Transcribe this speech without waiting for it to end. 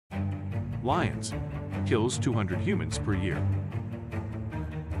Lions. Kills 200 humans per year.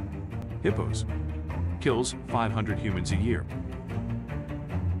 Hippos. Kills 500 humans a year.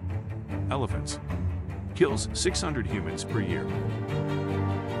 Elephants. Kills 600 humans per year.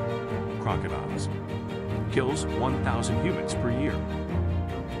 Crocodiles. Kills 1,000 humans per year.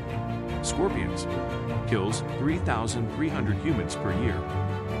 Scorpions. Kills 3,300 humans per year.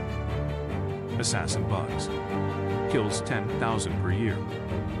 Assassin bugs. Kills 10,000 per year.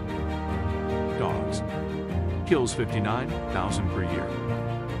 Dogs. Kills 59,000 per year.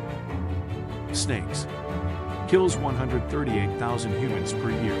 Snakes. Kills 138,000 humans per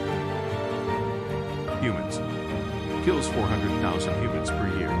year. Humans. Kills 400,000 humans per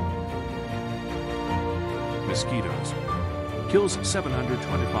year. Mosquitoes. Kills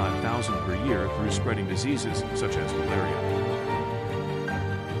 725,000 per year through spreading diseases such as malaria.